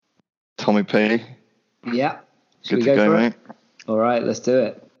Tommy P. Yeah. Should Good we to go, mate. All right, let's do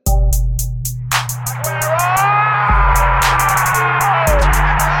it.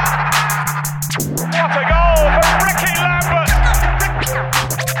 What a goal for Ricky Lambert!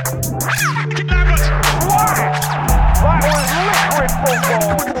 Wow! That was liquid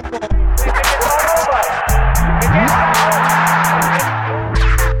football! It's all over. Yes!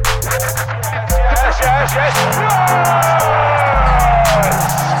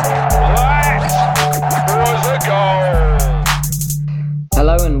 That was a goal!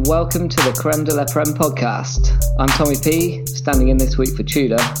 Hello and welcome to the Creme de la Prem podcast. I'm Tommy P, standing in this week for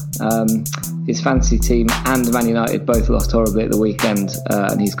Tudor. His fantasy team and Man United both lost horribly at the weekend,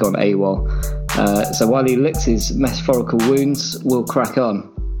 and he's gone AWOL. So while he licks his metaphorical wounds, we'll crack on.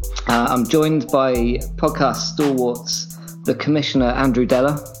 I'm joined by podcast stalwarts, the Commissioner Andrew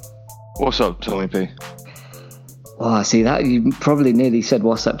Dellar. What's up, Tommy P? Oh, I see that. You probably nearly said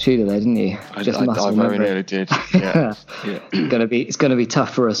 "What's up, Tudor" there, didn't you? I very nearly did. Yeah. It's going to be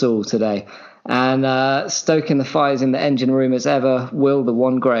tough for us all today. And stoking the fires in the engine room as ever, Will the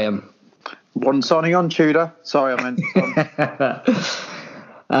One Graham. One signing on, Tudor. Sorry, I meant.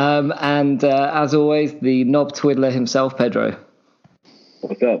 And as always, the knob twiddler himself, Pedro.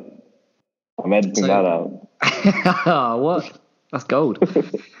 What's up? I'm editing that out. Oh, what? That's gold.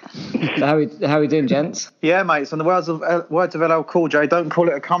 How we doing, gents? Yeah, mate. So in the words of LL Cool J, don't call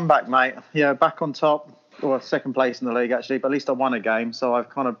it a comeback, mate. Yeah, back on top, or second place in the league actually, but at least I won a game, so I've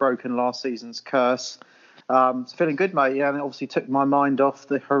kind of broken last season's curse. It's feeling good, mate. Yeah, and it obviously took my mind off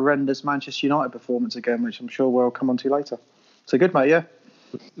the horrendous Manchester United performance again, which I'm sure we'll come on to later. So good, mate. Yeah.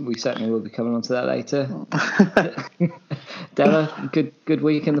 We certainly will be coming on to that later. Della, good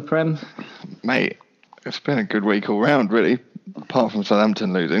week in the Prem, Mate, it's been a good week all round, really, apart from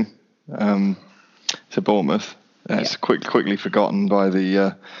Southampton losing to Bournemouth. It's quickly forgotten by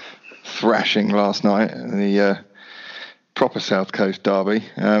the thrashing last night, the proper South Coast derby.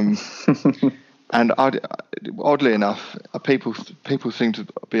 And oddly enough, people seem to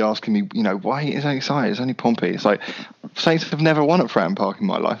be asking me, why is it excited? It's only Pompey. It's like, Saints have never won at Fratton Park in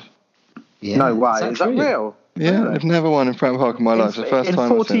my life. Yeah, no way. Is that real? Yeah, they've never won in Fratton Park in my life. It's the first time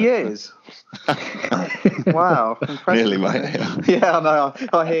in 40 years. Wow, impressive. Nearly, mate. Yeah, I know.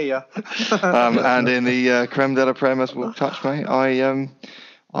 I hear you. And in the Creme de la Prem, as we'll touch, mate,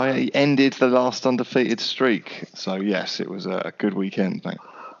 I ended the last undefeated streak. So yes, it was a good weekend, mate.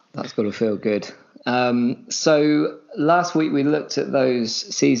 That's got to feel good. So last week we looked at those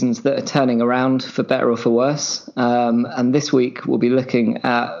seasons that are turning around for better or for worse. And this week we'll be looking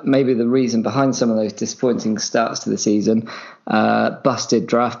at maybe the reason behind some of those disappointing starts to the season, busted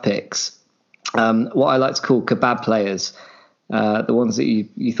draft picks, what I like to call kebab players, the ones that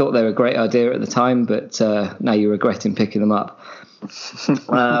you thought they were a great idea at the time, but now you're regretting picking them up.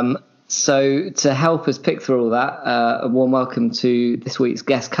 So to help us pick through all that, a warm welcome to this week's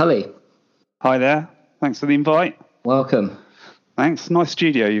guest, Culley. Hi there. Thanks for the invite. Welcome. Thanks. Nice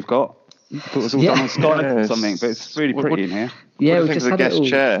studio you've got. I thought it was all done on Skype or something, but it's really pretty in here. Yeah, we just had a guest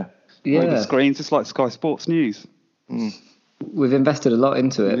chair. Yeah, the screens, it's like Sky Sports News. We've invested a lot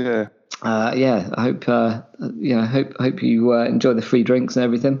into it. Yeah. I hope hope you enjoy the free drinks and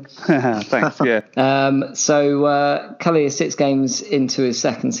everything. Thanks. Yeah. So Culley is 6 games into his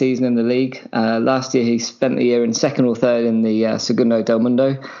second season in the league. Last year he spent the year in second or third in the Segundo del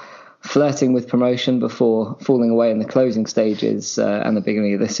Mundo, flirting with promotion before falling away in the closing stages and the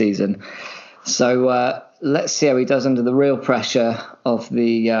beginning of this season. So let's see how he does under the real pressure of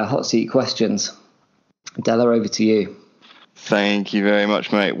the hot seat questions. Dellar, over to you. Thank you very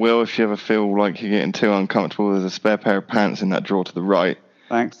much, mate. Will, if you ever feel like you're getting too uncomfortable, there's a spare pair of pants in that drawer to the right.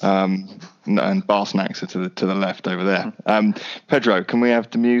 Thanks. And bar snacks are to the left over there. Pedro, can we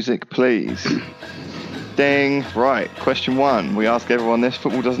have the music, please? Ding. Right, question 1. We ask everyone this.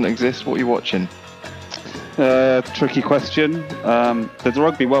 Football doesn't exist. What are you watching? Tricky question. There's a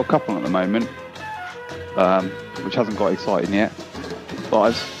Rugby World Cup on at the moment, which hasn't got exciting yet. But I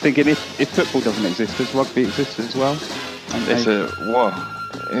was thinking, if football doesn't exist, does rugby exist as well?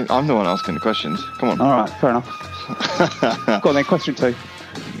 I'm the one asking the questions. Come on. All right, fair enough. Go on then, question 2.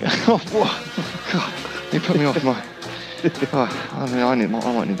 Oh, God, you put me off my... I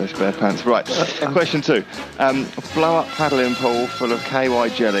might need those spare pants. Right, question 2. Blow-up paddling pool full of KY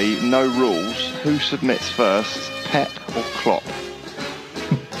jelly, no rules. Who submits first, Pep or Klopp?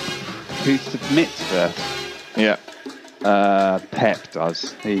 Who submits first? Yeah. Pep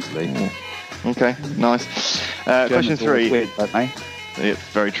does, easily. Okay, nice. Question 3. Weird, don't they? It's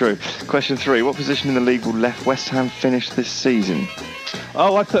very true. Question 3. What position in the league will West Ham finish this season?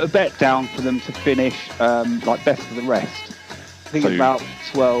 Oh, I put a bet down for them to finish best of the rest. I think about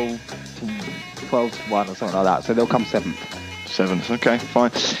 12, 12-1 or something like that. So they'll come 7th. 7th, okay,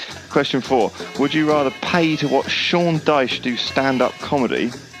 fine. Question 4. Would you rather pay to watch Sean Dyche do stand-up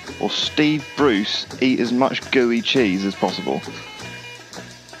comedy or Steve Bruce eat as much gooey cheese as possible?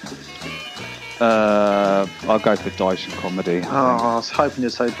 I'll go for Dyche and comedy. I was hoping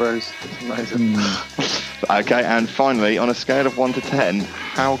you'd say Bruce. It's amazing. Okay, and finally, on a scale of 1 to 10,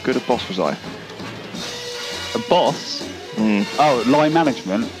 how good a boss was I? A boss? Oh, line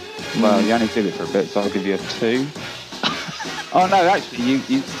management? Well, you only did it for a bit, so I'll give you a 2. Oh, no, actually,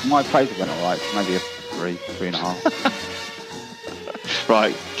 you my appraisal went all right. Maybe a 3, 3.5.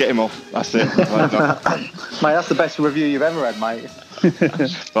 Right, get him off. That's it. Right, no. Mate, that's the best review you've ever had, mate.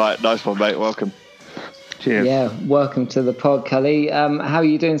 Right, nice one, mate. Welcome. Cheers. Yeah, welcome to the pod, Culley. How are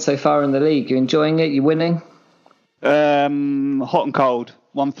you doing so far in the league? You enjoying it? You winning? Hot and cold.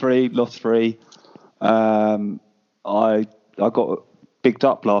 1-3, lost 3. I got bigged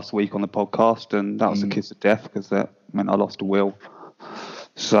up last week on the podcast, and that was a kiss of death because that meant I lost a will.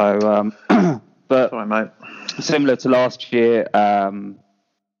 So, but Sorry, mate. similar to last year,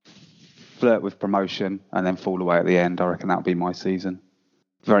 flirt with promotion and then fall away at the end. I reckon that'll be my season.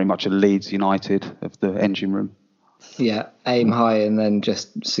 Very much a Leeds United of the engine room. Yeah, aim high and then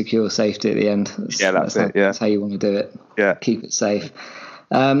just secure safety at the end. That's it. Yeah, that's how you want to do it. Yeah, keep it safe.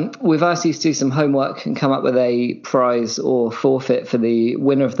 We've asked you to do some homework and come up with a prize or forfeit for the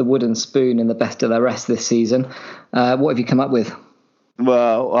winner of the wooden spoon in the Best de la Rest this season. What have you come up with?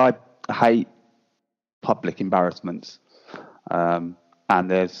 Well, I hate public embarrassments, and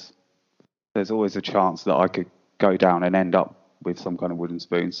there's always a chance that I could go down and end up with some kind of wooden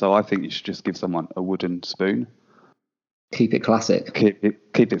spoon. So I think you should just give someone a wooden spoon. Keep it classic.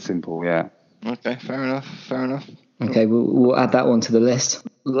 Keep it simple, yeah. Okay, fair enough. Okay, we'll add that one to the list.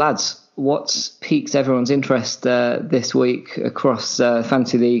 Lads, what's piqued everyone's interest this week across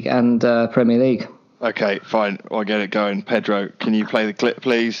Fantasy League and Premier League? Okay, fine. I'll get it going. Pedro, can you play the clip,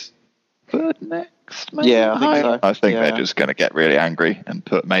 please? But next, maybe? Yeah, I think so. I think Yeah. they're just going to get really angry and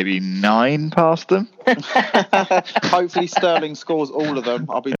put maybe 9 past them. Hopefully Sterling scores all of them.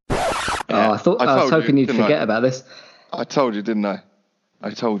 I'll be. I was hoping you'd didn't I? forget about this. I told you, didn't I? I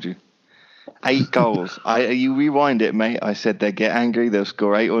told you. 8 goals. You rewind it, mate. I said they get angry, they'll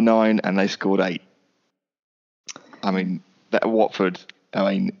score 8 or 9, and they scored 8. I mean, Watford.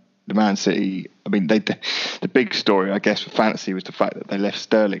 I mean, the Man City. I mean, the big story, I guess, for fantasy was the fact that they left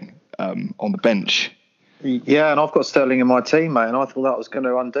Sterling on the bench. Yeah, and I've got Sterling in my team, mate, and I thought that was going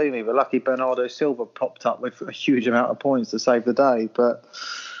to undo me, but lucky Bernardo Silva popped up with a huge amount of points to save the day. But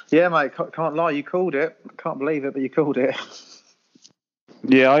yeah, mate, can't lie, you called it. Can't believe it, but you called it.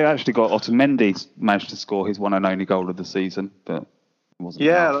 Yeah, I actually got Otamendi managed to score his one and only goal of the season, but it wasn't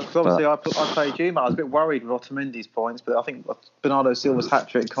enough. Because obviously I played you, mate. I was a bit worried with Otamendi's points, but I think Bernardo Silva's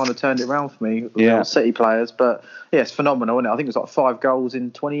hat-trick kind of turned it around for me with the City players. But yeah, it's phenomenal, isn't it? I think it was like 5 goals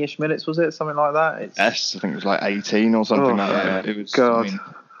in 20-ish minutes, was it? Something like that? Yes, I think it was like 18 or something like that. It was, God.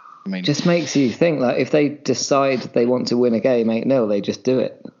 I mean, Just makes you think, like, if they decide they want to win a game 8-0, they just do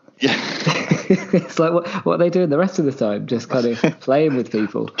it. yeah. It's like, what are they doing the rest of the time? Just kind of playing with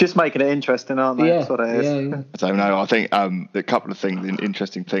people. Just making it interesting, aren't they? Yeah, That's what it is. yeah. I don't know. I think a couple of things,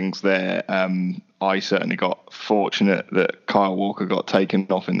 interesting things there. I certainly got fortunate that Kyle Walker got taken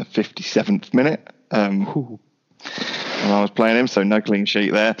off in the 57th minute. When I was playing him, so no clean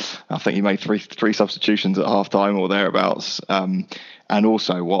sheet there. I think he made three substitutions at half time or thereabouts. And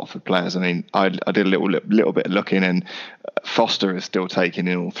also Watford players. I mean, I did a little bit of looking, and Foster is still taken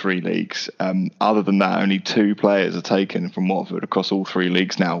in all 3 leagues. Other than that, only 2 players are taken from Watford across all 3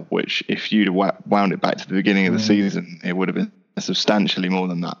 leagues now, which if you'd have wound it back to the beginning of the season, it would have been substantially more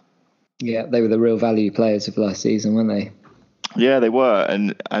than that. Yeah, they were the real value players of last season, weren't they? Yeah, they were,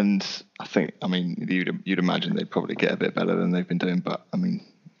 and I think, I mean, you'd imagine they'd probably get a bit better than they've been doing, but I mean,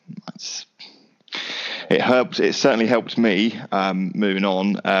 it certainly helped me moving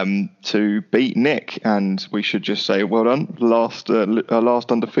on to beat Nick, and we should just say well done. Last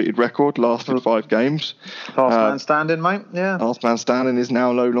undefeated record, lasted 5 games. Last man standing, mate. Yeah. Last man standing is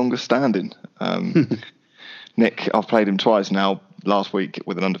now no longer standing. Nick, I've played him twice now. Last week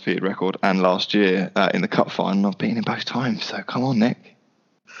with an undefeated record, and last year in the cup final. I've beaten him both times. So come on, Nick.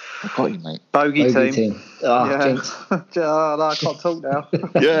 I've got you, mate. Bogey team. Oh, Yeah. jinx. Oh, no, I can't talk now.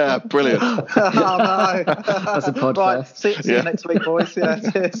 Yeah, brilliant. Oh, no. That's a pod Right, first. see you next week, boys. Yeah,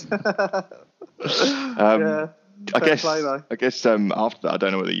 cheers. I guess after that, I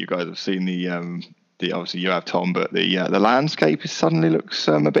don't know whether you guys have seen the obviously you have, Tom, but the landscape suddenly looks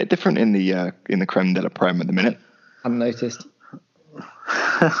a bit different in the Creme de la Prem at the minute. Hadn't noticed.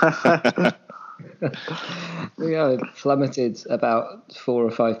 We are plummeted about 4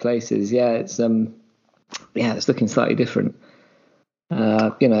 or 5 places. Yeah, it's looking slightly different.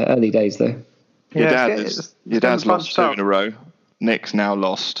 Early days though. Your it's dad's lost bunched 2 up. in a row. Nick's now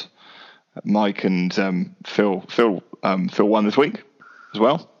lost. Mike and Phil won this week as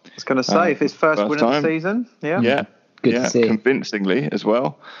well. I was going to say, if his first win of the time. season, Yeah, Good to see. convincingly as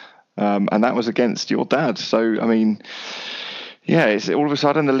well. And that was against your dad. So, I mean, yeah, it's all of a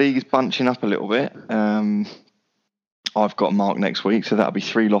sudden the league is bunching up a little bit. I've got Mark next week, so that'll be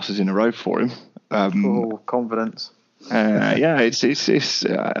 3 losses in a row for him. Confidence. It's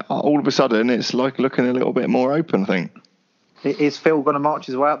all of a sudden it's like looking a little bit more open, I think. Is Phil going to march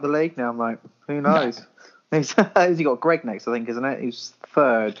his way up the league now, mate? Who knows? He's got Greg next, I think, isn't it? He's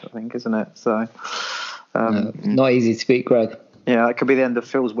 3rd, I think, isn't it? So, not easy to beat Greg. yeah, that could be the end of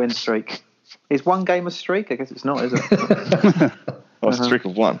Phil's win streak. Is 1 game a streak? I guess it's not, is it? It's a streak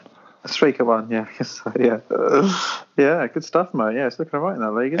of 1. A streak of 1, yeah. I guess so, yeah. Yeah, good stuff, mate. Yeah, it's looking all right in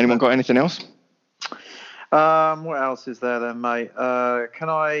that league. Anyone got anything else? What else is there then, mate? Can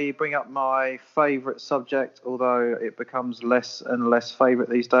I bring up my favourite subject, although it becomes less and less favourite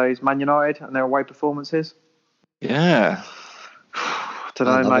these days? Man United and their away performances? Yeah.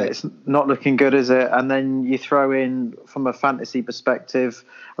 Don't know, mate. It's not looking good, is it? And then you throw in, from a fantasy perspective,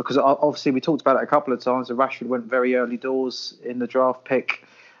 because obviously we talked about it a couple of times, that Rashford went very early doors in the draft pick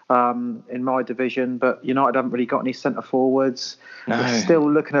in my division, but United haven't really got any centre forwards. No. They're still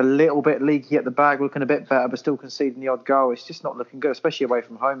looking a little bit leaky at the back, looking a bit better, but still conceding the odd goal. It's just not looking good, especially away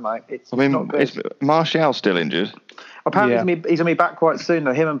from home, mate. It's not good. Is Martial still injured? Apparently he's going to be back quite soon,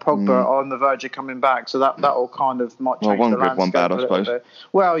 though. Him and Pogba are on the verge of coming back, so that'll kind of might change one the good, landscape one bad, a I little suppose. bit.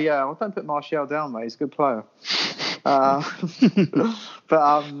 Well, yeah, I don't put Martial down, mate. He's a good player. But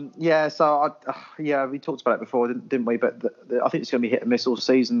we talked about it before, didn't we? But I think it's going to be hit and miss all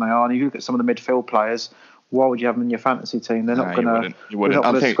season. They are. And you look at some of the midfield players. Why would you have them in your fantasy team? They're not going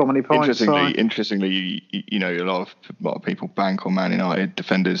to score many points. Interestingly, a lot of people bank on Man United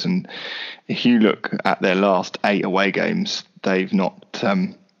defenders, and if you look at their last 8 away games, they've not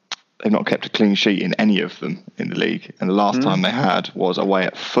kept a clean sheet in any of them in the league. And the last time they had was away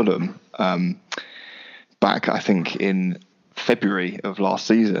at Fulham, back I think in February of last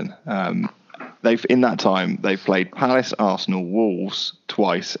season. They've played Palace, Arsenal, Wolves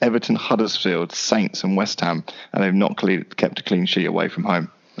twice, Everton, Huddersfield, Saints, and West Ham, and they've not kept a clean sheet away from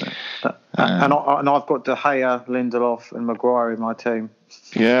home. And I've got De Gea, Lindelof, and Maguire in my team.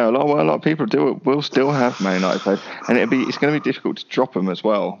 Yeah, a lot of people will still have Man United players, and it's going to be difficult to drop them as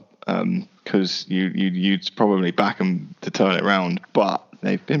well, because you'd probably back them to turn it around, but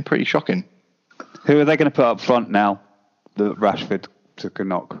they've been pretty shocking. Who are they going to put up front now that Rashford took a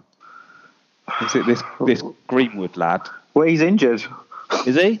knock? Is it this Greenwood lad? Well, he's injured.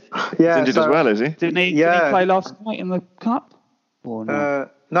 Is he? Yeah, He's injured as well, is he? Didn't he play last night in the cup? Or no?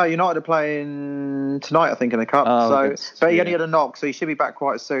 No, United are playing tonight, I think, in the cup. But he only had a knock, so he should be back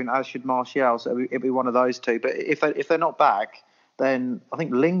quite soon, as should Martial. So it'll be one of those two. But if they're not back, then I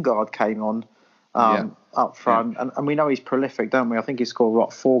think Lingard came on up front, and we know he's prolific, don't we? I think he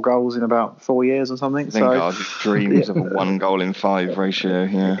scored 4 goals in about 4 years or something. Lingard dreams of a 1 goal in 5 ratio.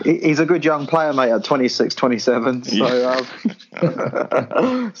 Yeah, he's a good young player, mate. At 26, 27. So,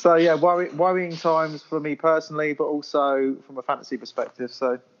 so yeah, worrying times for me personally, but also from a fantasy perspective.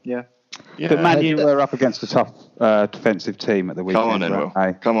 So yeah. But Man U were up against a tough defensive team at the weekend. Come on in, Will.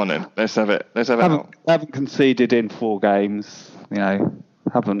 Come on in. Let's have it. Haven't conceded in 4 games.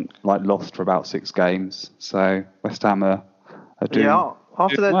 Haven't lost for about 6 games. So West Ham are doing. Yeah,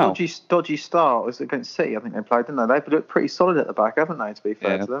 after their well. dodgy start was against City, I think they played, didn't they? They've looked pretty solid at the back, haven't they? To be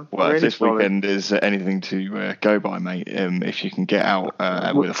fair to them. Well, really if this solid. weekend is anything to go by, mate, if you can get out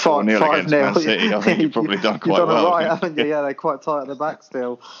with a 4-0 against Man City, I think you've probably done quite well. You've done well. right, haven't you? Yeah, they're quite tight at the back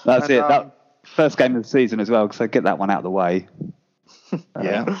still. That's it. That first game of the season as well, so get that one out of the way.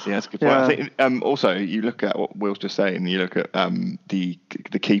 Yeah, that's a good point. I think also you look at what Will's just saying. You look at the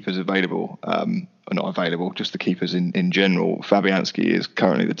keepers available, or not available, just the keepers in general. Fabianski is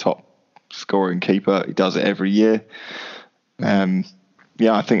currently the top scoring keeper. He does it every year. I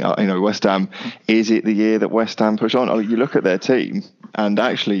think West Ham. Is it the year that West Ham push on? You look at their team, and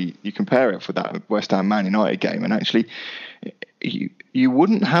actually you compare it for that West Ham Man United game, and actually. You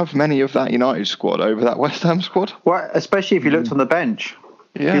wouldn't have many of that United squad over that West Ham squad. Well, especially if you looked on the bench.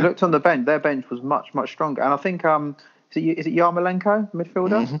 Yeah. If you looked on the bench, their bench was much, much stronger. And I think is it Yarmolenko,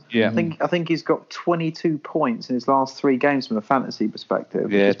 midfielder? Mm-hmm. Yeah. I think he's got 22 points in his last 3 games from a fantasy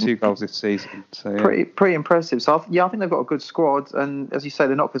perspective. Yeah, 2 goals this season. So, pretty impressive. So I think they've got a good squad, and as you say,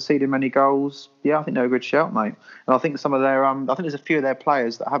 they're not conceding many goals. Yeah, I think they're a good shout, mate. And I think some of their I think there's a few of their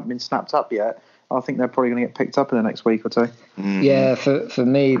players that haven't been snapped up yet. I think they're probably going to get picked up in the next week or two. Yeah, for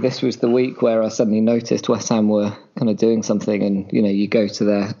me, this was the week where I suddenly noticed West Ham were kind of doing something, and you go to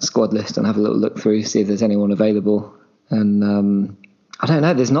their squad list and have a little look through, see if there's anyone available. And I don't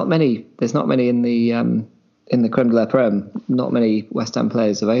know, there's not many in the Creme de la Prem, not many West Ham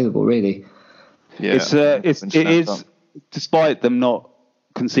players available really. Yeah, it is, despite them not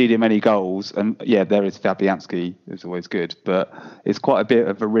conceding many goals, and there is Fabianski, who's always good, but it's quite a bit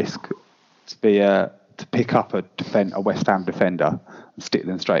of a risk to be to pick up a West Ham defender and stick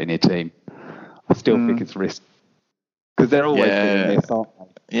them straight in your team. I still think it's a risk because they're always doing this, aren't they?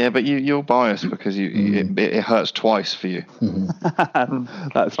 Yeah, but you're biased because it hurts twice for you.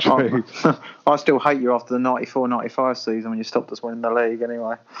 That's true. I still hate you after the 94-95 season when you stopped us winning the league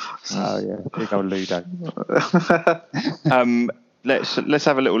anyway. Oh yeah, big old Ludo. Let's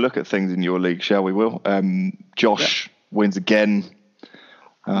have a little look at things in your league, shall we? Will Josh wins again?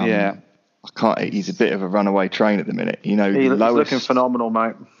 I can't. He's a bit of a runaway train at the minute. He's looking phenomenal,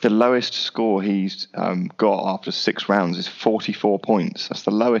 mate. The lowest score he's got after 6 rounds is 44 points. That's the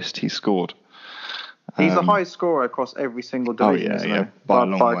lowest he's scored. He's the highest scorer across every single division. Oh yeah, by a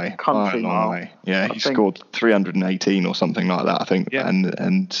long way. Country by a long way. Yeah, he scored 318 or something like that, I think. Yeah.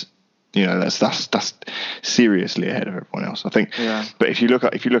 And that's seriously ahead of everyone else, I think. Yeah. But if you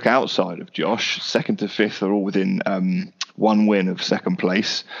look outside of Josh, 2nd to 5th are all within 1 win of 2nd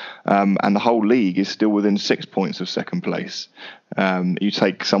place, and the whole league is still within 6 points of 2nd place. You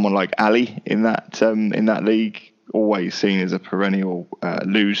take someone like Ali in that league, always seen as a perennial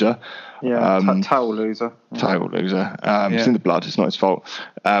loser. Yeah, tail loser. Tail loser. It's in the blood. It's not his fault.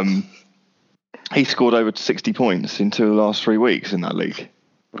 He scored over 60 points in 2 of the last 3 weeks in that league.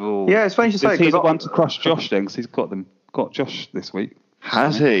 Ooh. Yeah, it's funny to say. He's the one to crush Josh then, because he's got Josh this week.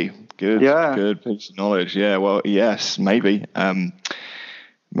 Has he? Good. Yeah. Good piece of knowledge. Yeah. Well, yes, maybe.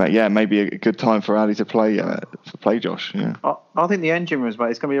 Maybe a good time for Ali to play Josh. Yeah. I think the engine rooms, mate,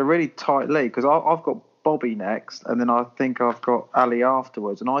 it's going to be a really tight league because I've got Bobby next, and then I think I've got Ali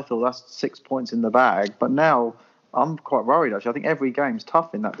afterwards, and I thought that's 6 points in the bag, but now I'm quite worried, actually. I think every game's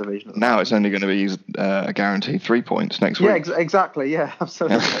tough in that division. Now it's only going to be a guaranteed 3 points next week. Yeah, exactly. Yeah,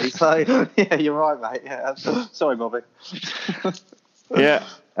 absolutely. So, yeah, you're right, mate. Yeah, sorry, Bobby. Yeah.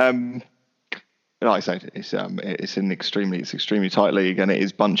 Like I say, it's an extremely tight league, and it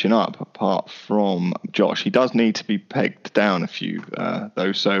is bunching up. Apart from Josh, he does need to be pegged down a few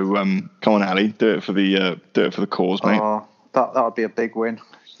though. So come on, Ali, do it for the cause, mate. Oh, that would be a big win.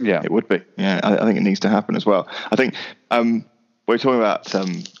 Yeah, it would be. Yeah, I think it needs to happen as well. I think we were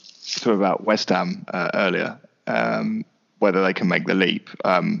talking about West Ham earlier, whether they can make the leap.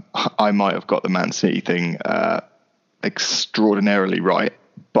 I might have got the Man City thing extraordinarily right,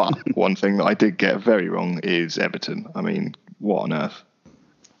 but one thing that I did get very wrong is Everton. I mean, what on earth?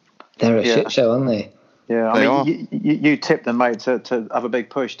 They're a shit show, aren't they? Yeah, I mean, you tipped them, mate, to have a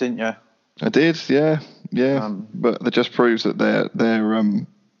big push, didn't you? I did, yeah. But that just proves that they're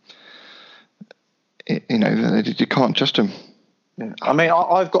you can't trust them. Yeah. I mean,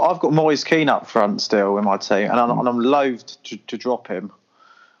 I've got Moise Keane up front still in my team, and I'm loath to drop him.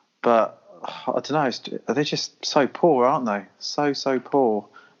 But I don't know, they're just so poor, aren't they? So poor.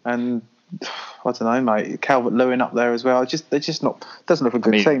 And I don't know, mate. Calvert-Lewin up there as well. They're just not. Doesn't look a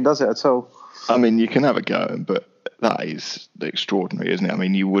good team, does it at all? I mean, you can have a go, but that is extraordinary, isn't it? I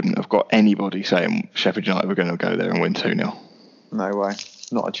mean, you wouldn't have got anybody saying Sheffield United were going to go there and win 2-0. No way,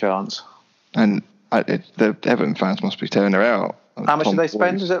 not a chance. And the Everton fans must be tearing their hair out. How much did they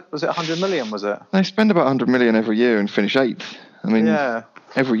spend? Was it 100 million? Was it? They spend about 100 million every year and finish 8th. I mean,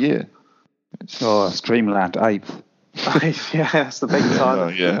 every year. Streamland 8th. Yeah, that's the big time. Oh,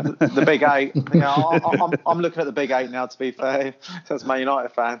 yeah. The big 8. I'm looking at the big 8 now, to be fair. That's Man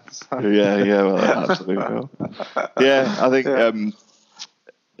United fans. So. Yeah, well, absolutely. Yeah, I think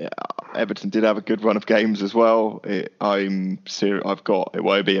Everton did have a good run of games as well. I'm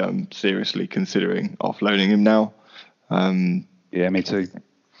seriously considering offloading him now. Yeah, me too.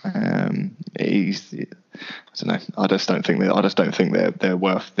 I don't know. I just don't think they're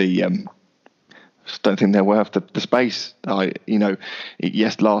worth the. Don't think they're worth the space.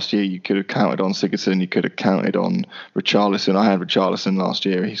 Yes, last year you could have counted on Sigurdsson, you could have counted on Richarlison. I had Richarlison last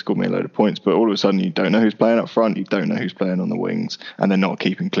year; he scored me a load of points. But all of a sudden, you don't know who's playing up front, you don't know who's playing on the wings, and they're not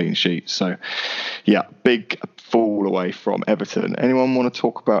keeping clean sheets. So, yeah, big fall away from Everton. Anyone want to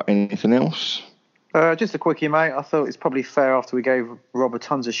talk about anything else? Just a quickie, mate. I thought it's probably fair after we gave Robert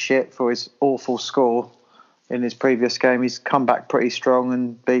tons of shit for his awful score in his previous game. He's come back pretty strong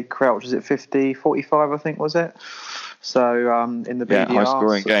and beat Crouch. Is it 50-45, I think, was it? So in the BDR, high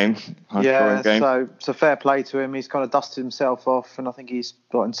scoring game. So fair play to him. He's kind of dusted himself off, and I think he's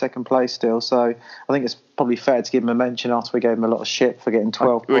got in second place still. So I think it's probably fair to give him a mention after we gave him a lot of shit for getting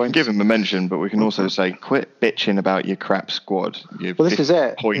 12 points. We can give him a mention, but we can also say, quit bitching about your crap squad. Your this is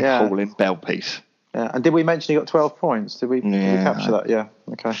it. Point falling bell piece. Yeah, and did we mention he got 12 points? Did we capture that? Yeah.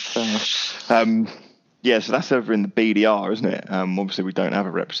 Okay. Fair enough. Yeah, so that's over in the BDR, isn't it? Obviously, we don't have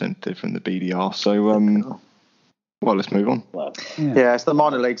a representative from the BDR, so well, let's move on. Yeah, it's the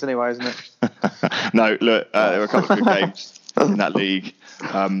minor leagues anyway, isn't it? No, look, there were a couple of good games in that league.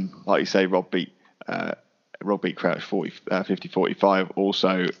 Like you say, Rob beat Crouch 50-45.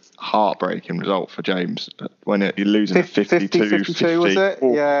 Also, heartbreaking result for James when you're losing 52 was it?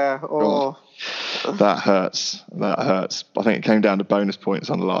 Oh, yeah. Oh. That hurts. I think it came down to bonus points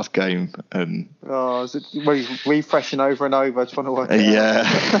on the last game, and is it where he's refreshing over and over trying to work it out?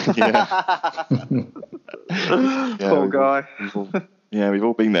 Poor guy. We've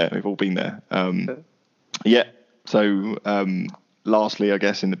all been there. So lastly, I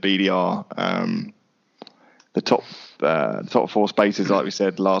guess in the BDR, the top four spaces, like we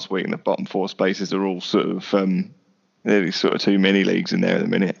said last week, and the bottom four spaces are all sort of there's sort of two mini leagues in there at the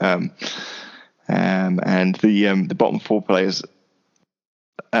minute. And the bottom four players,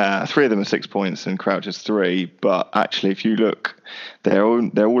 three of them are 6 points and Crouch is 3. But actually, if you look, they're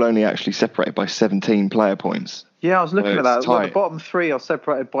all only actually separated by 17 player points. Yeah, I was looking at that. Well, the bottom three are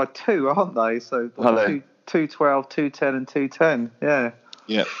separated by 2, aren't they? So 2, 12, 210, and 210.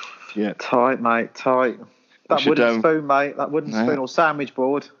 Yeah. Yeah. Tight, mate. Tight. That wooden spoon, mate. That wooden spoon or sandwich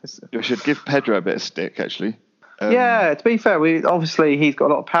board. You should give Pedro a bit of stick, actually. To be fair, he's got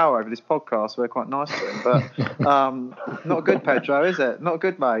a lot of power over this podcast. So we're quite nice to him, but not good, Pedro, is it? Not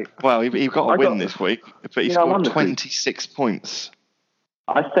good, mate. Well, he got a win this week, but he scored 26 points.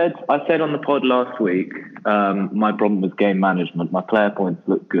 I said on the pod last week, my problem was game management. My player points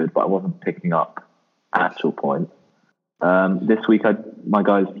looked good, but I wasn't picking up actual points. This week, my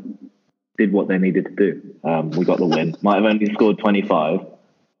guys did what they needed to do. We got the win. Might have only scored 25.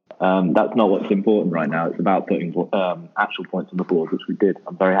 That's not what's important right now. It's about putting actual points on the board, which we did.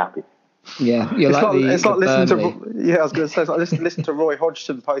 I'm very happy. Yeah, it's like listening to. Yeah, I was going to say, it's like listening to Roy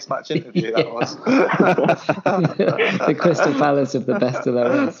Hodgson post-match interview. That was the Crystal Palace of the best of their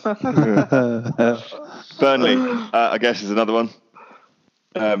race. Burnley, I guess, is another one.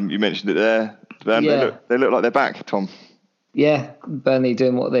 You mentioned it there. They look like they're back, Tom. Yeah, Burnley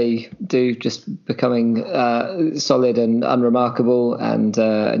doing what they do, just becoming solid and unremarkable, and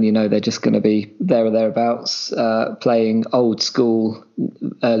they're just going to be there or thereabouts, playing old school,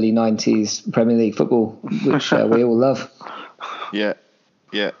 early 90s Premier League football, which we all love. Yeah.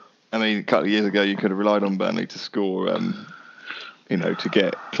 I mean, a couple of years ago, you could have relied on Burnley to score, to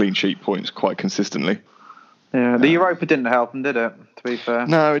get clean sheet points quite consistently. Yeah, the Europa didn't help them, did it? To be fair,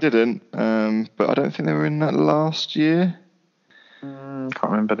 no, it didn't. But I don't think they were in that last year. Can't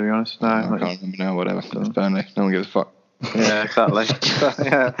remember, to be honest. No, I can't remember now. Whatever. It's Burnley. No one gives a fuck. Yeah, exactly.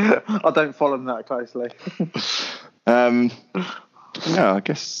 I don't follow them that closely. I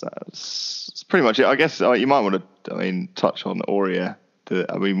guess that's pretty much it. I guess you might want to, touch on Aurier. The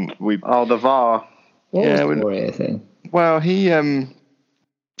VAR. What was the Aurier thing? Well, he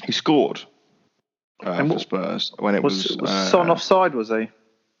scored for Spurs when it was Son offside, was he?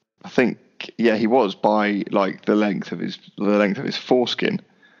 I think. Yeah, he was by the length of his foreskin.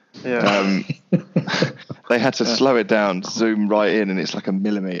 Yeah. They had to slow it down, zoom right in, and it's like a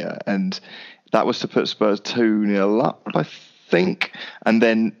millimetre. And that was to put Spurs 2-0 up, I think. And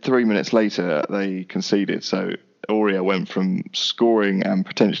then 3 minutes later, they conceded. So Aurier went from scoring and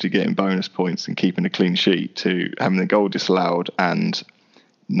potentially getting bonus points and keeping a clean sheet to having the goal disallowed and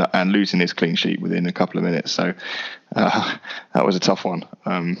losing his clean sheet within a couple of minutes. So that was a tough one.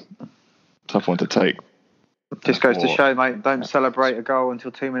 Tough one to take. Just goes to show, mate. Don't celebrate a goal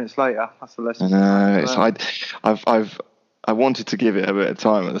until 2 minutes later. That's the lesson. I wanted to give it a bit of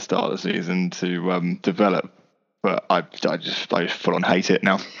time at the start of the season to develop, but I just full on hate it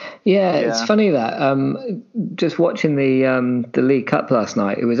now. Yeah, it's funny that just watching the League Cup last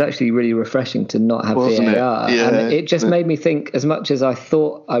night, it was actually really refreshing to not have VAR. And it just made me think, as much as I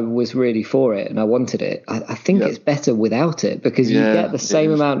thought I was really for it and I wanted it, I think it's better without it, because you get the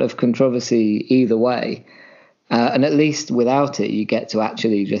same amount of controversy either way. And at least without it, you get to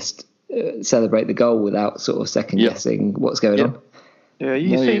actually just celebrate the goal without sort of second guessing what's going on. Yeah,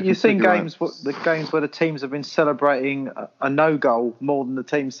 you've seen games where the teams have been celebrating a no goal more than the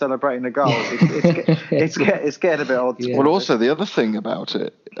team celebrating a goal. It's getting a bit odd. Well, also the other thing about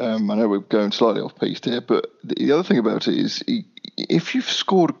it, I know we're going slightly off piste here, but the other thing about it is if you've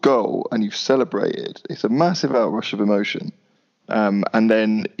scored a goal and you've celebrated, it's a massive outrush of emotion. And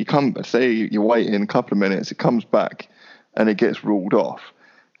then say you're waiting a couple of minutes, it comes back and it gets ruled off.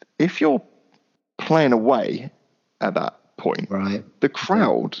 If you're playing away at that point, right, the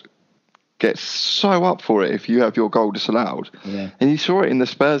crowd gets so up for it if you have your goal disallowed. Yeah. And you saw it in the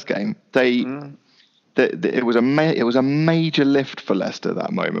Spurs game. It was a major lift for Leicester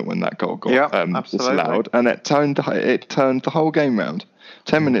that moment when that goal got disallowed, and it turned the whole game round.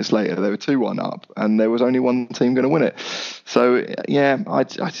 10 minutes later, they were 2-1 up, and there was only one team going to win it. So yeah,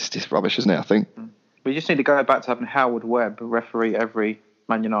 it's rubbish, isn't it? I think we just need to go back to having Howard Webb referee every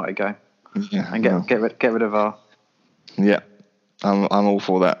Man United game, and get rid of VAR. Yeah, I'm all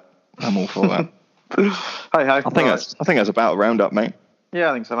for that. I'm all for that. Hey, I think that's about a roundup, mate.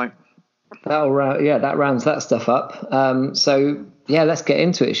 Yeah, I think so, mate. That rounds that stuff up. So yeah, let's get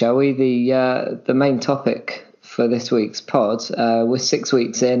into it, shall we? The main topic for this week's pod. We're 6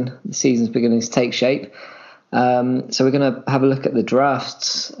 weeks in. The season's beginning to take shape. So we're going to have a look at the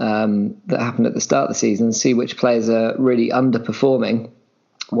drafts that happened at the start of the season and see which players are really underperforming,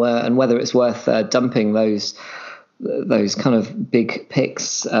 and whether it's worth dumping those kind of big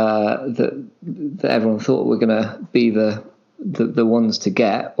picks that everyone thought were going to be the ones to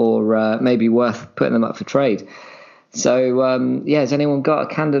get, or maybe worth putting them up for trade. So has anyone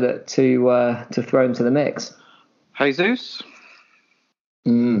got a candidate to throw into the mix? Jesus.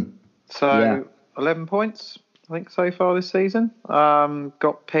 So 11 points, I think, so far this season.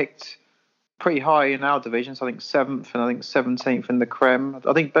 Got picked pretty high in our division, so I think 7th and I think 17th in the Creme.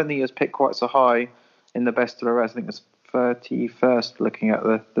 I think Benny has picked quite so high in the best of the rest. I think it's 31st looking at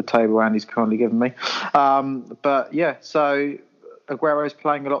the table Andy's currently given me. But yeah, so Aguero's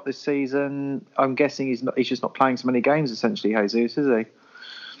playing a lot this season. I'm guessing he's just not playing so many games, essentially, Jesus, is he?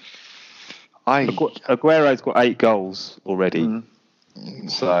 Aguero's got 8 goals already.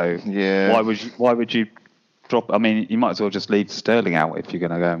 So yeah, why would you drop? I mean, you might as well just leave Sterling out if you're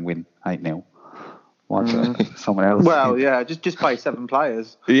going to go and win 8-0. Why put someone else? Well, yeah, just play 7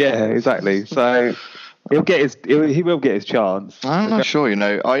 players. Yeah, exactly. So he will get his chance. I'm not sure.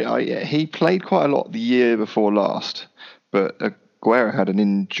 He played quite a lot the year before last, but Aguero had an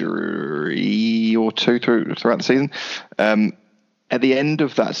injury or two throughout the season. At the end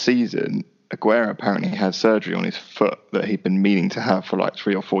of that season, Aguero apparently had surgery on his foot that he'd been meaning to have for like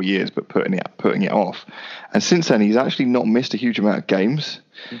 3 or 4 years, but putting it off. And since then, he's actually not missed a huge amount of games.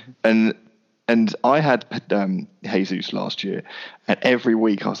 And I had Jesus last year, and every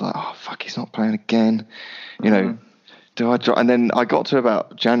week I was like, oh fuck, he's not playing again. Do I try? And then I got to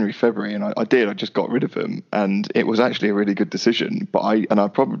about January, February, and I just got rid of him, and it was actually a really good decision. But I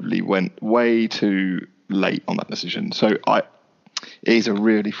probably went way too late on that decision. So he's a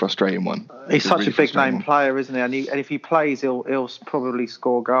really frustrating one. He's such a big name player, isn't he? And if he plays, he'll probably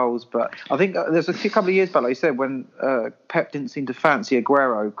score goals. But I think there's a couple of years back, like you said, when Pep didn't seem to fancy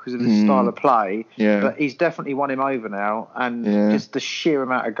Aguero because of his style of play. Yeah. But he's definitely won him over now, and just the sheer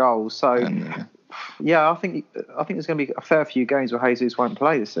amount of goals. So I think there's going to be a fair few games where Jesus won't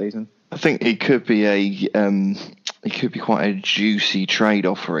play this season. I think it could be quite a juicy trade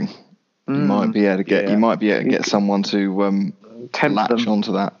offering. You might be able to get someone to latch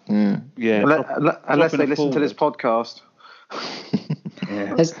onto that. Unless they listen to this podcast.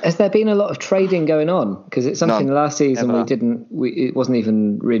 Has there been a lot of trading going on? Because it's something last season it wasn't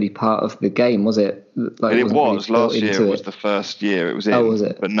even really part of the game, was it? Like, it was really last year. It was the first year it was in. Oh, was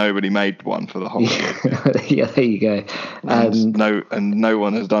it? But nobody made one for the whole year. Yeah, there you go. And no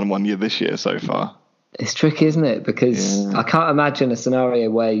one has done one year this year so far. It's tricky, isn't it? Because I can't imagine a scenario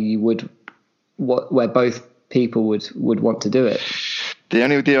where where both people would want to do it. The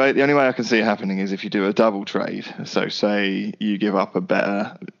only way I can see it happening is if you do a double trade. So say you give up a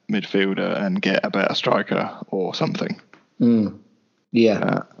better midfielder and get a better striker or something.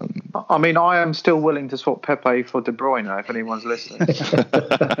 Yeah. I mean, I am still willing to swap Pepe for De Bruyne if anyone's listening.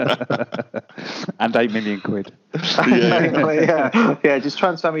 And £8 million. Yeah, just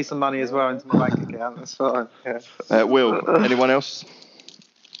transfer me some money as well into my bank account. That's fine. Yeah. Will, anyone else?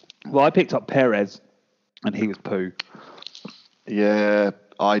 Well, I picked up Perez, and he was poo. Yeah,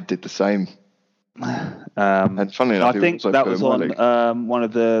 I did the same. And funnily enough, I think that was on one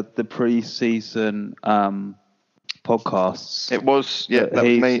of the pre-season podcasts. It was, that was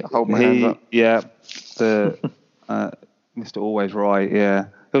me. Hold my hands up. Yeah, Mr. Always Right. Yeah,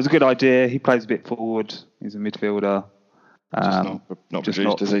 it was a good idea. He plays a bit forward. He's a midfielder. Not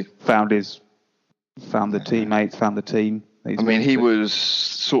produced, does he? Found the teammates. Found the team. I mean, he was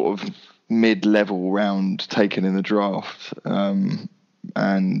sort of mid-level round taken in the draft,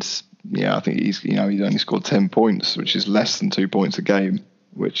 and I think he's only scored 10 points, which is less than 2 points a game,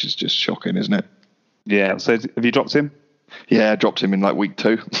 which is just shocking, isn't it? Yeah. So have you dropped him? Yeah, I dropped him in like week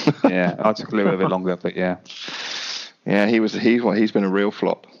 2. Yeah, I took a little bit longer, but yeah. Yeah, he's been a real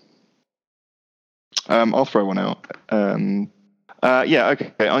flop. I'll throw one out. Okay.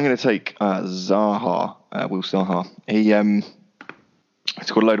 I'm going to take Zaha, Will Zaha. He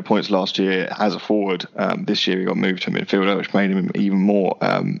scored a load of points last year as a forward. This year he got moved to midfielder, which made him even more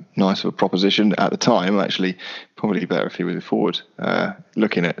nice of a proposition at the time. Actually, probably better if he was a forward,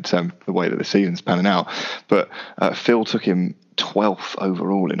 looking at the way that the season's panning out. But Phil took him 12th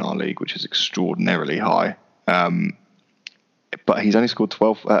overall in our league, which is extraordinarily high. But he's only scored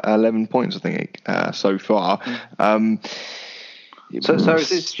 11 points, I think, so far. So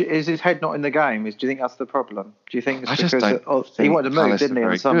is his head not in the game? Do you think that's the problem? Do you think it's because he wanted to move, didn't he, in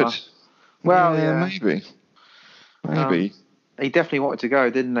the summer? Good. Well, yeah. Maybe. He definitely wanted to go,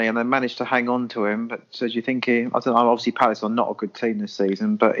 didn't he? And they managed to hang on to him. But so do you think I don't know, obviously Palace are not a good team this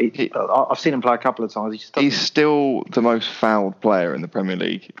season, but I've seen him play a couple of times. He's still the most fouled player in the Premier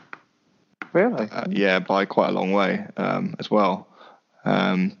League. Really? Yeah, by quite a long way as well.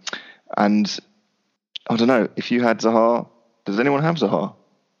 And I don't know, if you had Zaha, does anyone have Zaha?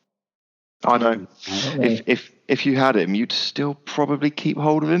 I don't. If you had him, you'd still probably keep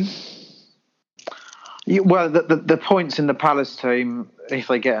hold of him. Well, the points in the Palace team, if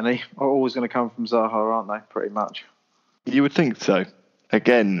they get any, are always going to come from Zaha, aren't they? Pretty much. You would think so.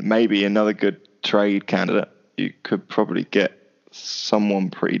 Again, maybe another good trade candidate. You could probably get someone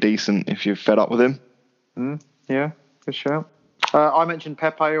pretty decent if you're fed up with him. Yeah, good shout. I mentioned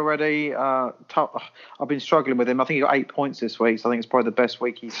Pepe already. I've been struggling with him. I think he got 8 points this week, so I think it's probably the best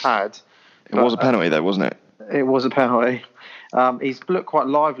week he's had. It was a penalty, though, wasn't it? It was a penalty. He's looked quite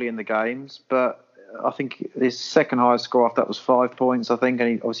lively in the games, but I think his second highest score after that was 5 points, I think, and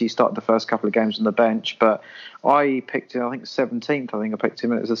he obviously started the first couple of games on the bench. But I picked him, I think 17th. I think I picked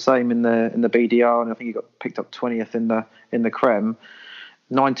him, and it was the same in the BDR, and I think he got picked up 20th in the Creme.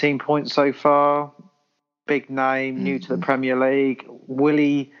 19 points so far. Big name, new to the Premier League. Will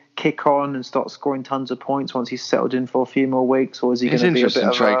he kick on and start scoring tons of points once he's settled in for a few more weeks, or is he going to be a bit of a... He's an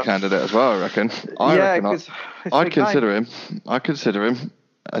interesting trade candidate as well, I reckon. I'd consider him. I'd consider him,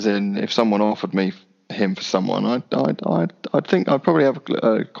 as in if someone offered me him for someone, I'd think I'd probably have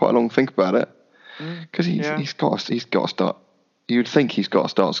quite a long think about it, because he's got to start. You'd think he's got to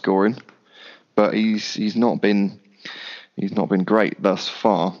start scoring, but he's not been great thus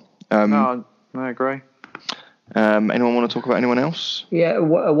far. No, I agree. Anyone want to talk about anyone else? Yeah,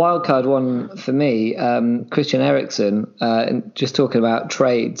 a wild card one for me, Christian Eriksen. Just talking about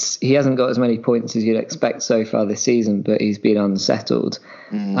trades, he hasn't got as many points as you'd expect so far this season, but he's been unsettled.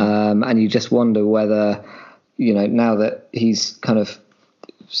 And you just wonder whether, now that he's kind of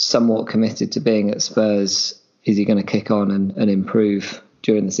somewhat committed to being at Spurs, is he going to kick on and improve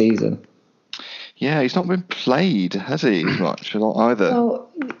during the season? Yeah, he's not been played, has he, as much either? Well,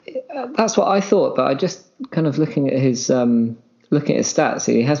 that's what I thought, but I just kind of looking at his stats,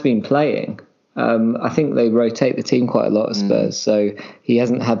 he has been playing. I think they rotate the team quite a lot at Spurs, so he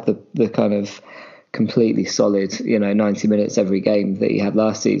hasn't had the kind of completely solid, 90 minutes every game that he had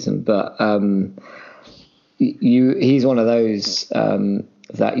last season. But he's one of those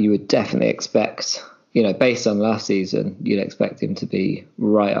that you would definitely expect, based on last season, you'd expect him to be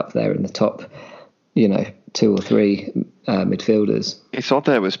right up there in the top, 2 or 3 midfielders. It's odd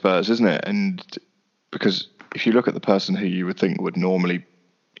there with Spurs, isn't it? And because if you look at the person who you would think would normally,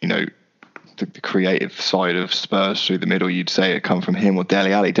 the creative side of Spurs through the middle, you'd say it come from him or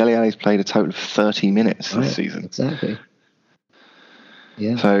Dele Alli. Dele Alli's played a total of 30 minutes this season. Exactly.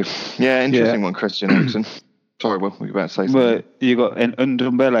 Yeah. So, interesting one, Christian Eriksen. Sorry, Will, were you about to say something? Well, you got an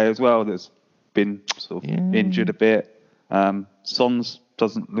Ndombele as well that's been sort of injured a bit. Sons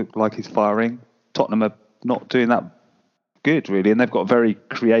doesn't look like he's firing. Tottenham are not doing that good, really, and they've got very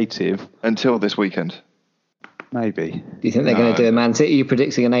creative. Until this weekend. Maybe. Do you think they're going to do a Man City? Are you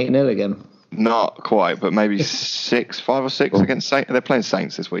predicting an 8-0 again? Not quite, but maybe 5 or 6 against Saints. They're playing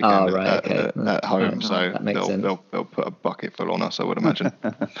Saints this weekend at home, so they'll put a bucket full on us, I would imagine.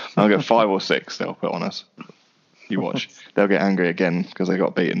 I'll get 5 or 6 they'll put on us. You watch. They'll get angry again because they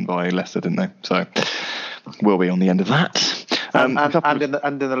got beaten by Leicester, didn't they? So we'll be on the end of that. And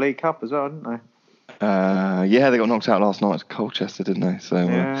in the League Cup as well, didn't they? They got knocked out last night to Colchester, didn't they? So,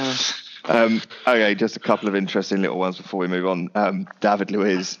 okay, just a couple of interesting little ones before we move on. David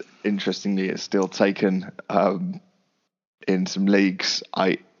Luiz, interestingly, is still taken in some leagues.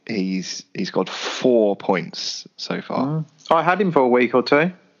 He's got 4 points so far. I had him for a week or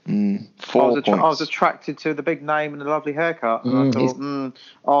two. 4 points. I was attracted to the big name and the lovely haircut. And I thought,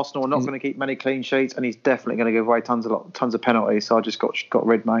 Arsenal are not going to keep many clean sheets, and he's definitely going to give away tons of penalties. So I just got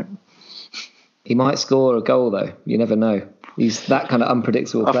rid, mate. He might score a goal though. You never know. He's that kind of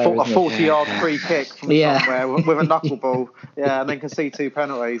unpredictable player. A 40-yard free kick from somewhere with a knuckleball. Yeah, and then can see 2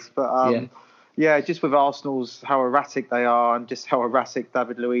 penalties. But just with Arsenal's how erratic they are and just how erratic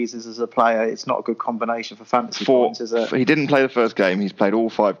David Luiz is as a player, it's not a good combination for fantasy points, is it? He didn't play the first game. He's played all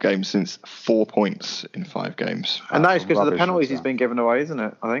 5 games since 4 points in 5 games. And that is because of the penalties he's been given away, isn't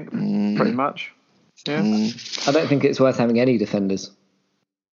it? I think pretty much. Yeah. I don't think it's worth having any defenders.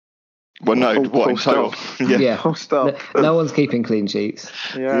 Well, no, what in total? No one's keeping clean sheets.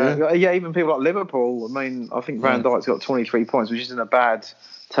 Yeah, even people like Liverpool. I mean, I think Van Dijk's got 23 points, which isn't a bad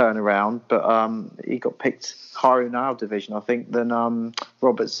turnaround, but he got picked higher in our division, I think, than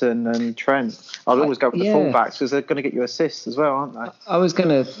Robertson and Trent. I'd always go for the fullbacks because they're going to get you assists as well, aren't they? I was going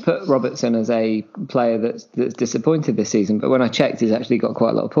to put Robertson as a player that's disappointed this season, but when I checked, he's actually got quite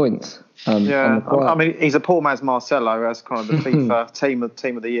a lot of points. I mean, he's a poor man's Marcelo, as kind of the FIFA team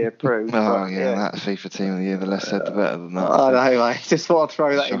of the year proved. That FIFA team of the year, the less said the better than that. I know, mate. Just thought I'd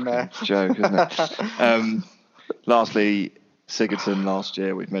throw that in there. Joke, isn't it? Lastly, Sigurdsson last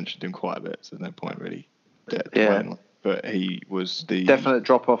year, we've mentioned him quite a bit, so there's no point really. But he was the definite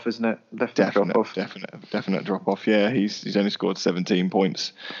drop off, isn't it? Definite drop off. Yeah, he's only scored 17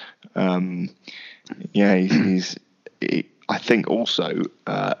 points. I think also,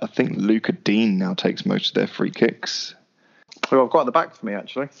 Luca Dean now takes most of their free kicks. Well, I've got the back for me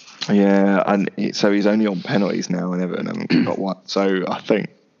actually. Yeah, and so he's only on penalties now, and Everton haven't got one. So I think,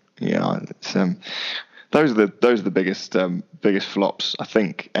 it's, those are the biggest flops. I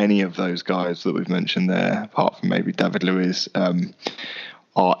think any of those guys that we've mentioned there, apart from maybe David Luiz,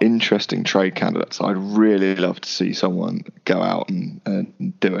 are interesting trade candidates. I'd really love to see someone go out and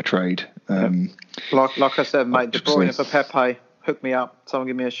do a trade. Like I said, mate, De Bruyne for Pepe. Hook me up. Someone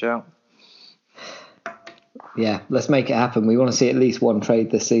give me a shout. Yeah, let's make it happen. We want to see at least one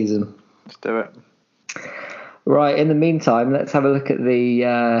trade this season. Let's do it. Right, in the meantime, let's have a look at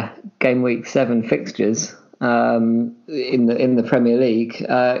the game week 7 fixtures in the Premier League.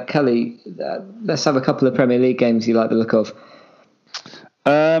 Culley, let's have a couple of Premier League games you like the look of.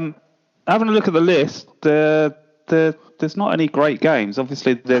 Having a look at the list, there's not any great games.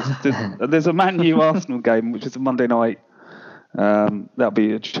 Obviously, there's a Man U Arsenal game, which is a Monday night. That'll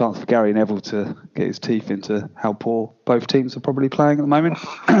be a chance for Gary Neville to get his teeth into how poor both teams are probably playing at the moment.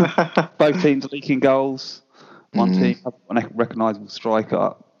 Both teams are leaking goals. One team has a recognisable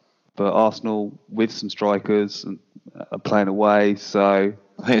striker, but Arsenal with some strikers are playing away. So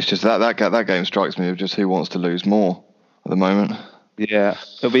I think it's just that game strikes me of just who wants to lose more at the moment. Yeah,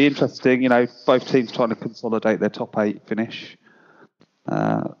 it'll be interesting. Both teams trying to consolidate their top 8 finish.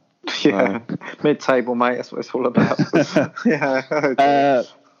 Mid-table, mate. That's what it's all about.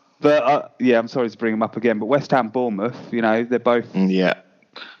 I'm sorry to bring them up again, but West Ham, Bournemouth. They're both.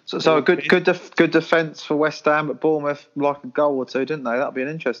 So a good defence for West Ham, but Bournemouth like a goal or two, didn't they? That'll be an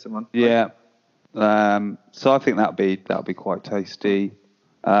interesting one. Yeah. So I think that'll be quite tasty.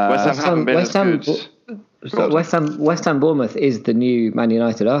 West Ham Bournemouth is the new Man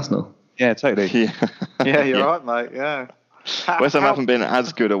United Arsenal. Yeah, totally. Yeah, you're right, mate. Yeah. West Ham haven't been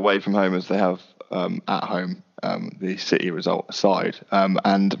as good away from home as they have at home, the City result aside.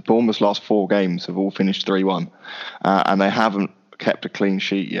 And Bournemouth's last 4 games have all finished 3-1. And they haven't kept a clean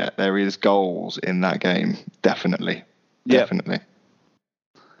sheet yet. There is goals in that game, definitely. There's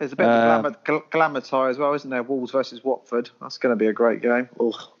a bit of glamour tie as well, isn't there? Wolves versus Watford. That's going to be a great game.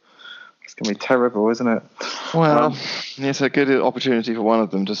 Ugh. It's going to be terrible, isn't it? Well, it's a good opportunity for one of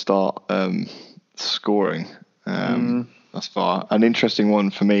them to start scoring. Thus far, an interesting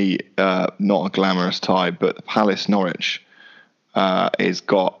one for me, not a glamorous tie, but Palace Norwich is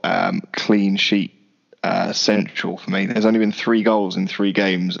got clean sheet central for me. There's only been 3 goals in 3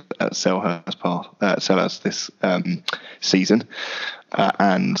 games at Selhurst this season,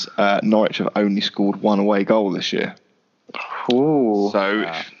 and Norwich have only scored 1 away goal this year. Ooh. So,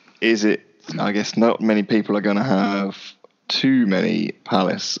 is it? I guess not many people are going to have too many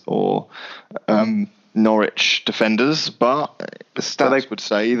Palace or Norwich defenders, but the stats would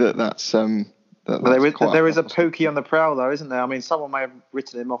say that's. There is a Pookie on the prowl, though, isn't there? I mean, someone may have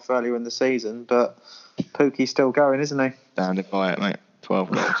written him off earlier in the season, but Pookie's still going, isn't he? Standing by it, mate.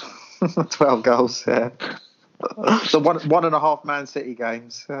 12 goals. 12 goals, yeah. So 1.5 Man City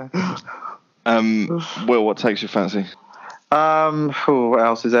games. Will, what takes your fancy? What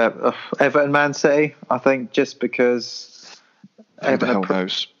else is there? Everton Man City, I think, just because Everton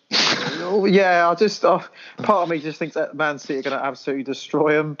knows. Yeah, part of me just thinks that Man City are going to absolutely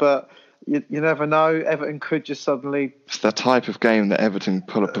destroy them, but you never know. Everton could just suddenly. It's the type of game that Everton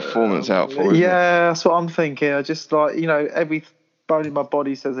pull a performance out for. Isn't it? That's what I'm thinking. I just every bone in my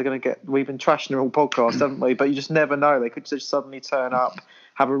body says they're going to get. We've been trashing the whole podcast, haven't we? But you just never know. They could just suddenly turn up,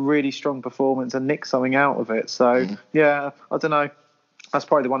 have a really strong performance, and nick something out of it. So yeah, I don't know. That's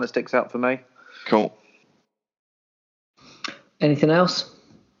probably the one that sticks out for me. Cool. Anything else?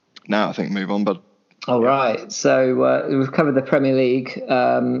 No, I think move on, bud. All right. So we've covered the Premier League.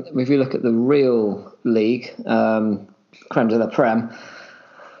 If you look at the real league, creme de la Prem,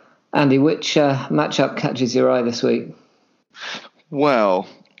 Andy, which matchup catches your eye this week? Well,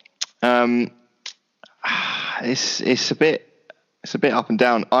 it's a bit up and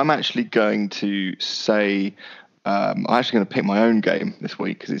down. I'm actually going to say I'm actually going to pick my own game this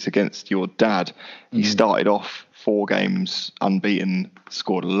week because it's against your dad. He started off 4 games unbeaten,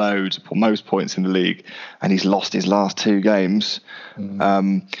 scored most points in the league, and he's lost his last 2 games.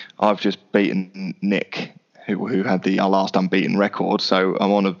 I've just beaten Nick, who had our last unbeaten record, so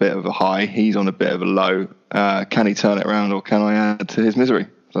I'm on a bit of a high. He's on a bit of a low. Can he turn it around, or can I add to his misery?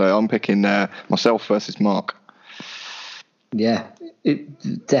 So I'm picking myself versus Mark. Yeah, it's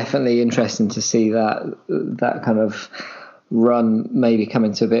definitely interesting to see that kind of run maybe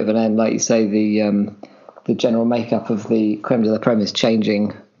coming to a bit of an end. Like you say, the general makeup of the creme de la Prem is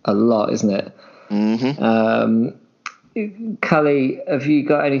changing a lot, isn't it? Culley, have you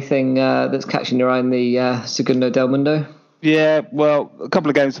got anything that's catching your eye in the Segundo del Mundo? Yeah, well, a couple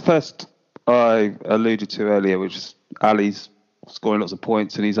of games. The first I alluded to earlier, which is Ali's scoring lots of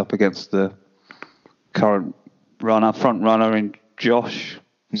points, and he's up against the current front runner in Josh.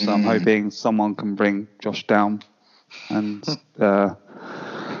 So I'm hoping someone can bring Josh down. And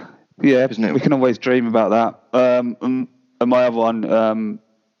we can always dream about that. And my other one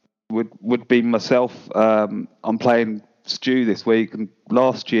would be myself. I'm playing Stu this week, and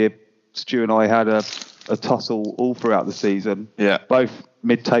last year Stu and I had a tussle all throughout the season. Yeah, both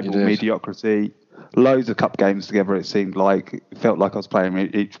mid-table mediocrity. Loads of cup games together. It seemed like it felt like I was playing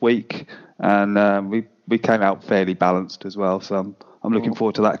each week, and we came out fairly balanced as well. So I'm looking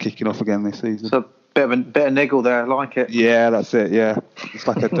forward to that kicking off again this season. So bit of niggle there. I like it. Yeah, that's it. Yeah, it's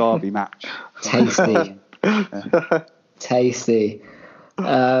like a derby match. Tasty. Tasty.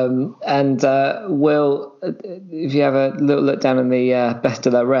 And Will, if you have a little look down in the best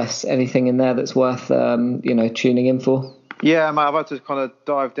of the rest, anything in there that's worth tuning in for? Yeah, mate, I've had to kind of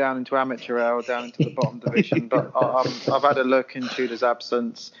dive down into amateur hour, down into the bottom division, but I've had a look in Tudor's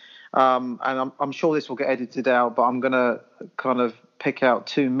absence, and I'm sure this will get edited out, but I'm going to kind of pick out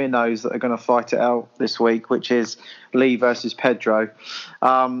 2 minnows that are going to fight it out this week, which is Lee versus Pedro,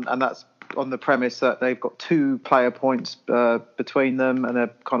 and that's on the premise that they've got 2 player points between them, and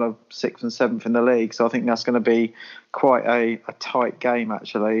they're kind of 6th and 7th in the league. So I think that's going to be quite a tight game,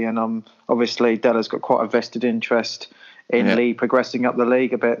 actually. And obviously Dellar's got quite a vested interest in Lee progressing up the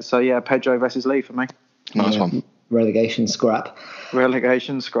league a bit. So yeah, Pedro versus Lee for me. Nice one. Relegation scrap.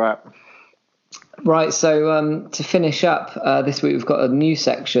 Right, so to finish up this week, we've got a new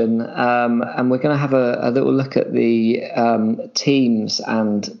section, and we're going to have a little look at the teams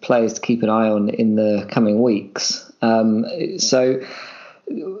and players to keep an eye on in the coming weeks. So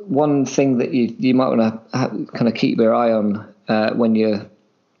one thing that you might want to kind of keep your eye on when you're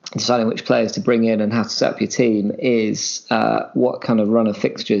deciding which players to bring in and how to set up your team is what kind of run of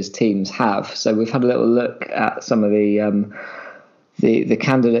fixtures teams have. So we've had a little look at some of the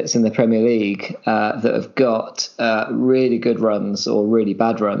candidates in the Premier League that have got really good runs or really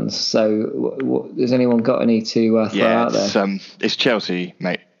bad runs. So has anyone got any to throw out there? It's Chelsea,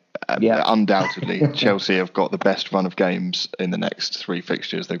 mate. Undoubtedly, Chelsea have got the best run of games in the next 3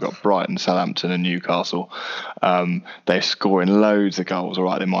 fixtures. They've got Brighton, Southampton and Newcastle. They're scoring loads of goals. All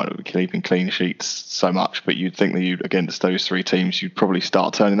right, they might not be keeping clean sheets so much, but you'd think that against those 3 teams, you'd probably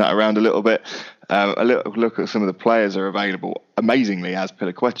start turning that around a little bit. A little look at some of the players that are available. Amazingly,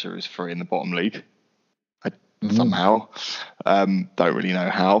 Azpilicueta is free in the bottom league. Somehow. Don't really know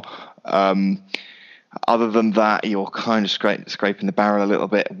how. Other than that, you're kind of scraping the barrel a little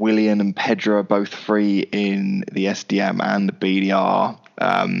bit. Willian and Pedro are both free in the SDM and the BDR.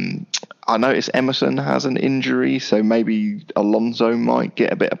 I noticed Emerson has an injury, so maybe Alonso might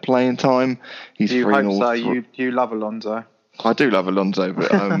get a bit of playing time. He's you free in hope all so. You love Alonso. I do love Alonso,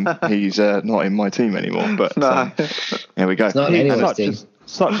 but he's not in my team anymore. But no. Here we go. It's not anyone's team.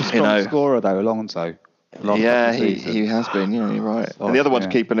 Such a strong scorer, though, Alonso. Yeah, he has been. Yeah, you're right. And the other one to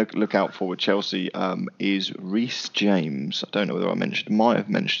keep a look out for with Chelsea is Reece James. I don't know whether might have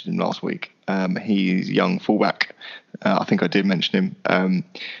mentioned him last week. He's young fullback. I think I did mention him.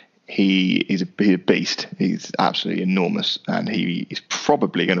 he's a beast. He's absolutely enormous, and he is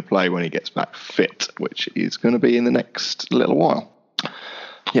probably going to play when he gets back fit, which is going to be in the next little while.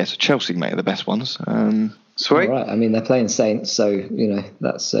 Yeah, so Chelsea, mate, are the best ones. Sweet. All right. I mean, they're playing Saints, so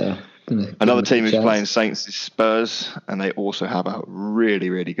that's another team who's playing Saints is Spurs, and they also have a really,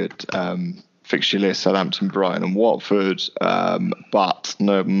 really good fixture list: Southampton, Brighton, and Watford. But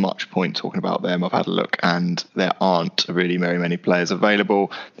no much point talking about them. I've had a look, and there aren't really very many players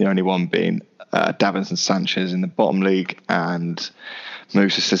available. The only one being Davinson Sanchez in the bottom league, and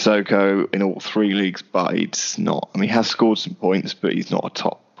Moussa Sissoko in all three leagues. But he's not. I mean, he has scored some points, but he's not a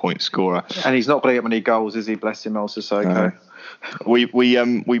top point scorer. And he's not going to get many goals, is he? Bless him, Sissoko.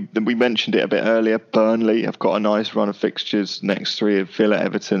 We mentioned it a bit earlier. Burnley have got a nice run of fixtures. Next three are Villa,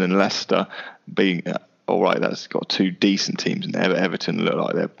 Everton, and Leicester. Being all right, that's got two decent teams in there. But Everton look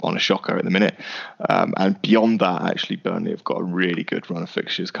like they're on a shocker at the minute. And beyond that, actually, Burnley have got a really good run of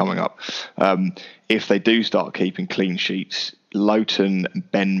fixtures coming up. If they do start keeping clean sheets, Loughton,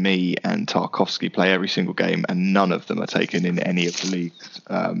 Ben Mee, and Tarkowski play every single game, and none of them are taken in any of the leagues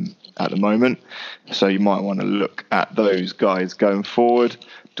at the moment. So you might want to look at those guys going forward.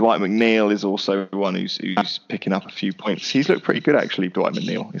 Dwight McNeil is also one who's picking up a few points. He's looked pretty good, actually, Dwight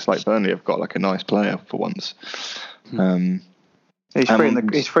McNeil. It's like Burnley have got like a nice player for once. He's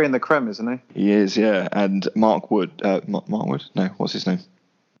free in the Creme, isn't he? He is, yeah. And Mark Wood. Mark Wood? No, what's his name?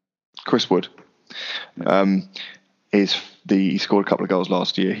 Chris Wood. He scored a couple of goals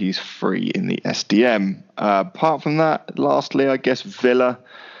last year. He's free in the SDM. Apart from that, lastly, I guess Villa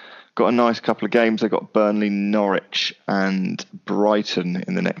got a nice couple of games. They got Burnley, Norwich, and Brighton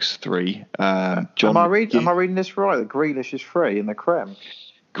in the next three. Am I reading this right? That Grealish is free in the Creme.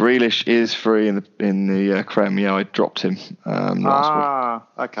 Grealish is free in the Creme. Yeah, I dropped him last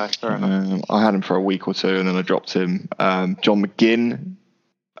week. Okay, fair enough. I had him for a week or two, and then I dropped him. John McGinn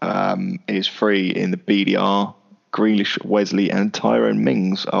is free in the BDR. Grealish, Wesley, and Tyrone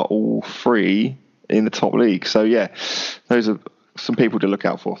Mings are all free in the top league. So yeah, those are some people to look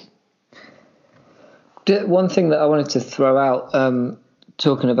out for. One thing that I wanted to throw out,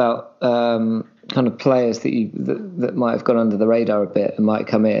 talking about kind of players that might have gone under the radar a bit and might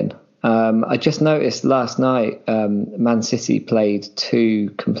come in. I just noticed last night Man City played two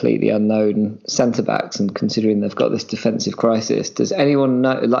completely unknown centre backs, and considering they've got this defensive crisis, does anyone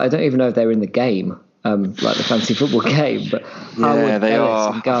know? Like, I don't even know if they're in the game. Like the fantasy football game, but Howard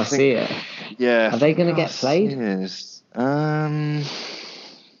Ellis and Garcia. Are they going to get played? Yes.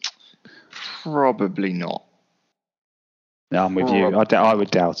 Probably not. No, I'm with you. I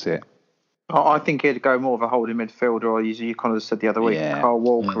would doubt it. I think he'd go more of a holding midfielder, or you kind of said the other week, Carl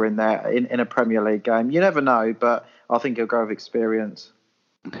Walker in there in a Premier League game. You never know, but I think he'll go with experience.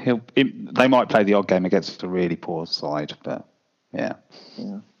 They might play the odd game against a really poor side, but yeah.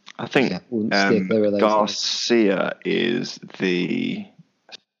 I think Garcia is the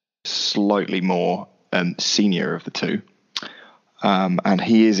slightly more senior of the two. And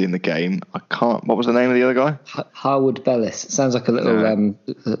he is in the game. What was the name of the other guy? Howard Bellis. Sounds like a little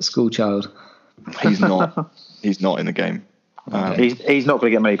school child. He's not. He's not in the game. He's not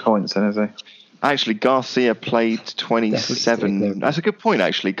going to get many points, then, is he? Actually, Garcia played 27. That's a good point,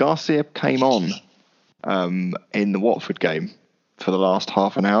 actually. Garcia came on in the Watford game for the last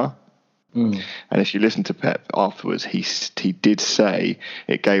half an hour. And if you listen to Pep afterwards, he did say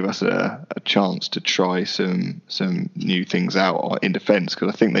it gave us a chance to try some new things out in defence,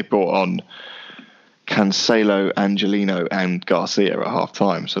 because I think they brought on Cancelo, Angelino, and Garcia at half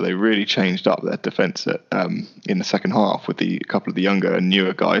time, so they really changed up their defence in the second half with a couple of the younger and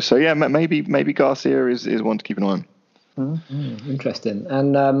newer guys. So yeah, maybe Garcia is one to keep an eye on. Interesting.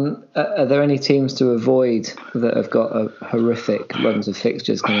 And are there any teams to avoid that have got horrific runs of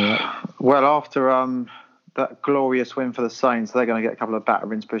fixtures coming up? Well, after that glorious win for the Saints, they're going to get a couple of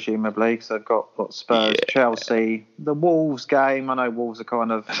batterings, presumably. So they've got Spurs, Chelsea, the Wolves game. I know Wolves are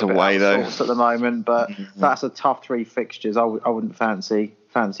kind of away though at the moment, but that's a tough three fixtures. I wouldn't fancy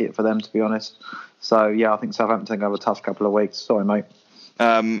it for them, to be honest. So yeah, I think Southampton have a tough couple of weeks. Sorry, mate.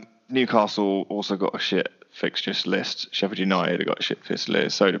 Newcastle also got a shit fixtures list. Sheffield United have got a shit fixtures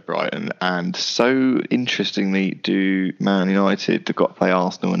list. So did Brighton, and so interestingly, do Man United. They've got to play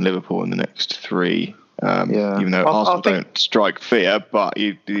Arsenal and Liverpool in the next three. Even though Arsenal don't strike fear, but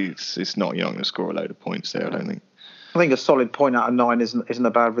it's not. You're not going to score a load of points there, I don't think. I think a solid point out of 9 isn't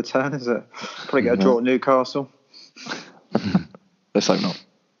a bad return, is it? Probably get a draw at Newcastle. Let's hope not.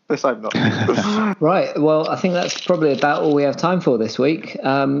 Right, well, I think that's probably about all we have time for this week.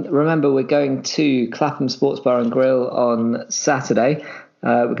 Remember, we're going to Clapham Sports Bar and Grill on Saturday.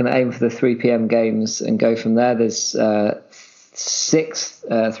 We're going to aim for the 3 p.m. games and go from there. There's 6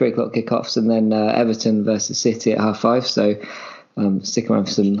 3:00 kickoffs, and then Everton versus City at 5:30. So stick around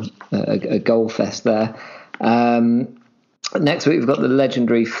for a goal fest there. Next week we've got the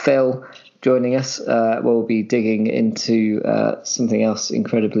legendary Phil joining us. We'll be digging into something else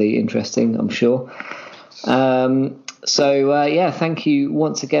incredibly interesting, I'm sure. Thank you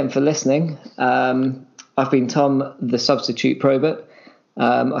once again for listening. I've been Tom, the substitute probot.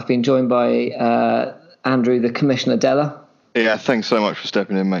 I've been joined by Andrew, the Commissioner Dellar. Yeah, thanks so much for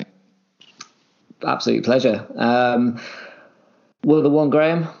stepping in, mate. Absolute pleasure. Will the one,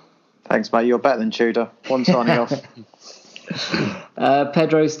 Graham? Thanks, mate. You're better than Tudor. One signing off.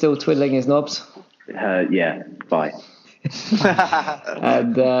 Pedro's still twiddling his knobs. Yeah, bye.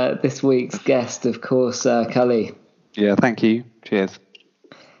 And this week's guest, of course, Culley. Yeah, thank you. Cheers.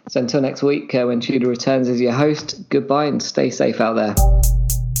 So until next week, when Tudor returns as your host, goodbye and stay safe out there.